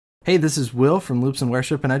Hey, this is Will from Loops and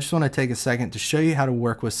Worship, and I just want to take a second to show you how to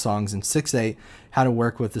work with songs in 6/8, how to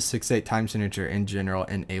work with the 6/8 time signature in general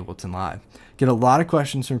in Ableton Live. Get a lot of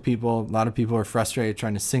questions from people. A lot of people are frustrated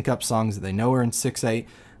trying to sync up songs that they know are in 6/8,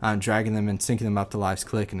 dragging them and syncing them up to Live's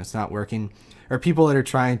click, and it's not working. Or people that are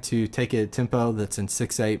trying to take a tempo that's in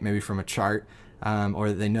 6/8, maybe from a chart,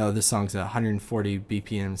 or they know this song's at 140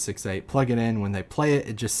 BPM 6/8, plug it in. When they play it,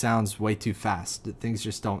 it just sounds way too fast. Things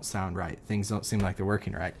just don't sound right. Things don't seem like they're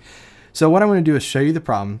working right. So what I'm going to do is show you the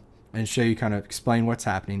problem and show you, kind of explain what's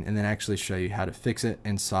happening, and then actually show you how to fix it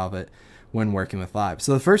and solve it when working with Live.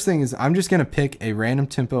 So the first thing is I'm just going to pick a random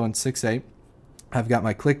tempo in 6/8. I've got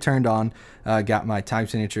my click turned on, got my time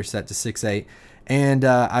signature set to 6/8, and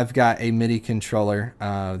I've got a MIDI controller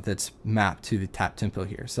that's mapped to the tap tempo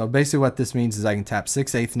here. So basically what this means is I can tap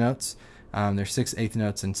 6/8 notes. There's 6/8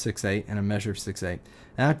 notes in 6/8 and a measure of 6/8.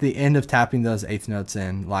 And at the end of tapping those eighth notes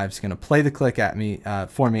in, Live's going to play the click at me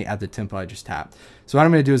for me at the tempo I just tapped. So what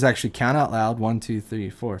I'm going to do is actually count out loud 1, 2, 3,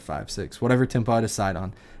 4, 5, 6, whatever tempo I decide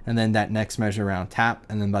on, and then that next measure around tap,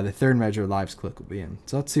 and then by the third measure, Live's click will be in.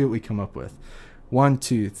 So let's see what we come up with. 1,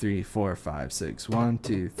 2, 3, 4, 5, 6. 1,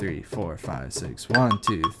 2, 3, 4, 5, 6. 1,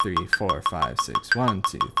 2, 3, 4, 5, 6. 1,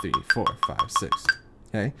 2, 3, 4, 5, 6.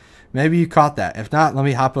 Okay, maybe you caught that. If not, let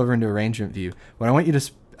me hop over into arrangement view. What I want you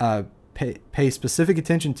to pay specific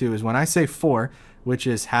attention to is when I say 4, which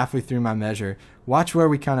is halfway through my measure, watch where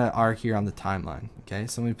we kind of are here on the timeline. Okay,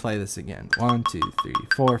 so let me play this again. 1, 2, 3,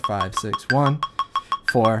 4, 5, 6. 1,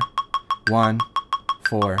 4, 1,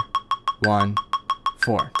 4, 1,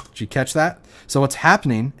 4. Did you catch that? So what's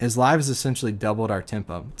happening is Live has essentially doubled our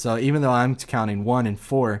tempo. So even though I'm counting 1 and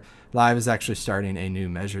 4, Live is actually starting a new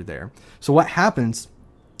measure there. So what happens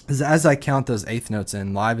is as I count those eighth notes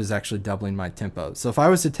in, Live is actually doubling my tempo. So if I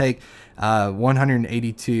was to take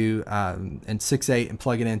 182 and 6/8 and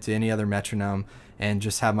plug it into any other metronome and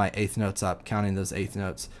just have my eighth notes up, counting those eighth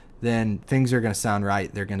notes, then things are going to sound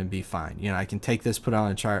right. They're going to be fine. You know, I can take this, put it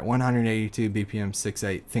on a chart, 182 BPM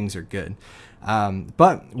 6/8, things are good.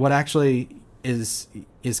 But what actually is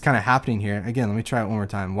kind of happening here, again, let me try it one more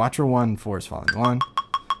time. Watch where 1 and 4 is falling. 1,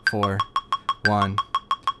 4, 1,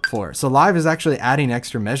 4. So Live is actually adding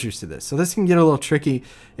extra measures to this. So this can get a little tricky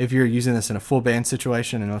if you're using this in a full band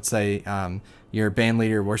situation, and let's say your band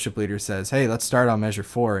leader, worship leader says, hey, let's start on measure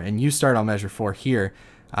 4, and you start on measure 4 here.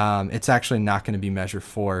 It's actually not going to be measure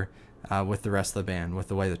 4 with the rest of the band, with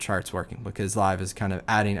the way the chart's working, because Live is kind of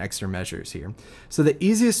adding extra measures here. So the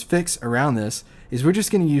easiest fix around this is we're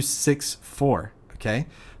just going to use 6/4. Okay,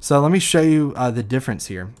 so let me show you the difference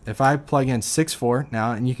here. If I plug in 6/4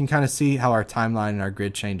 now, and you can kind of see how our timeline and our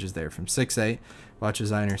grid changes there from 6/8. Watch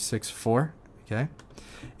as I enter 6/4. Okay,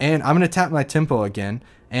 and I'm going to tap my tempo again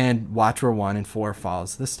and watch where 1 and 4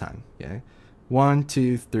 falls this time. Okay, 1,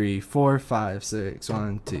 2, 3, 4, 5, 6.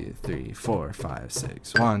 1, 2, 3, 4, 5,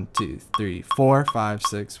 6. 1, 2, 3, 4, 5,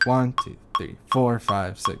 6. 1, 2, 3, 4,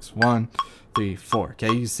 5, 6. 1, 3, 4.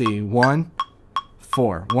 Okay, you see 1,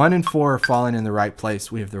 4. 1 and 4 are falling in the right place.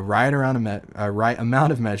 We have the right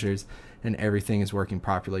amount of measures, and everything is working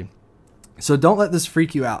properly. So don't let this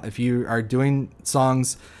freak you out. If you are doing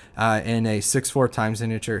songs in a 6/4 time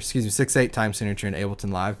signature, 6/8 time signature in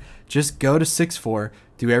Ableton Live, just go to 6/4,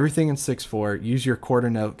 do everything in 6/4, use your quarter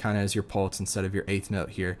note kind of as your pulse instead of your eighth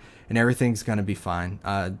note here, and everything's going to be fine.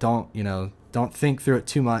 Don't think through it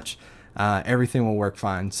too much. Everything will work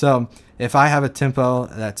fine. So if I have a tempo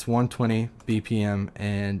that's 120 BPM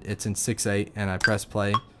and it's in 6/8 and I press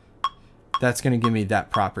play, that's going to give me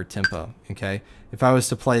that proper tempo. Okay, if I was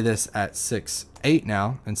to play this at 6/8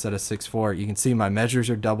 now instead of 6/4, you can see my measures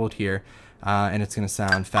are doubled here, and it's going to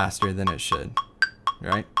sound faster than it should,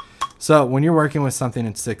 right? So when you're working with something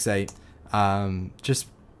in 6/8, just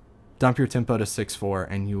dump your tempo to 6/4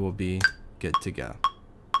 and you will be good to go.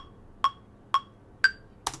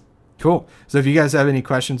 Cool. So if you guys have any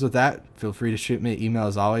questions with that, feel free to shoot me an email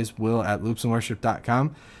as always,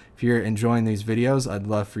 will@loopsandworship.com. If you're enjoying these videos, I'd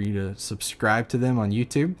love for you to subscribe to them on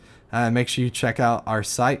YouTube. Make sure you check out our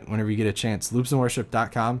site whenever you get a chance,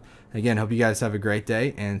 loopsandworship.com. Again, hope you guys have a great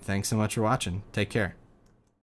day, and thanks so much for watching. Take care.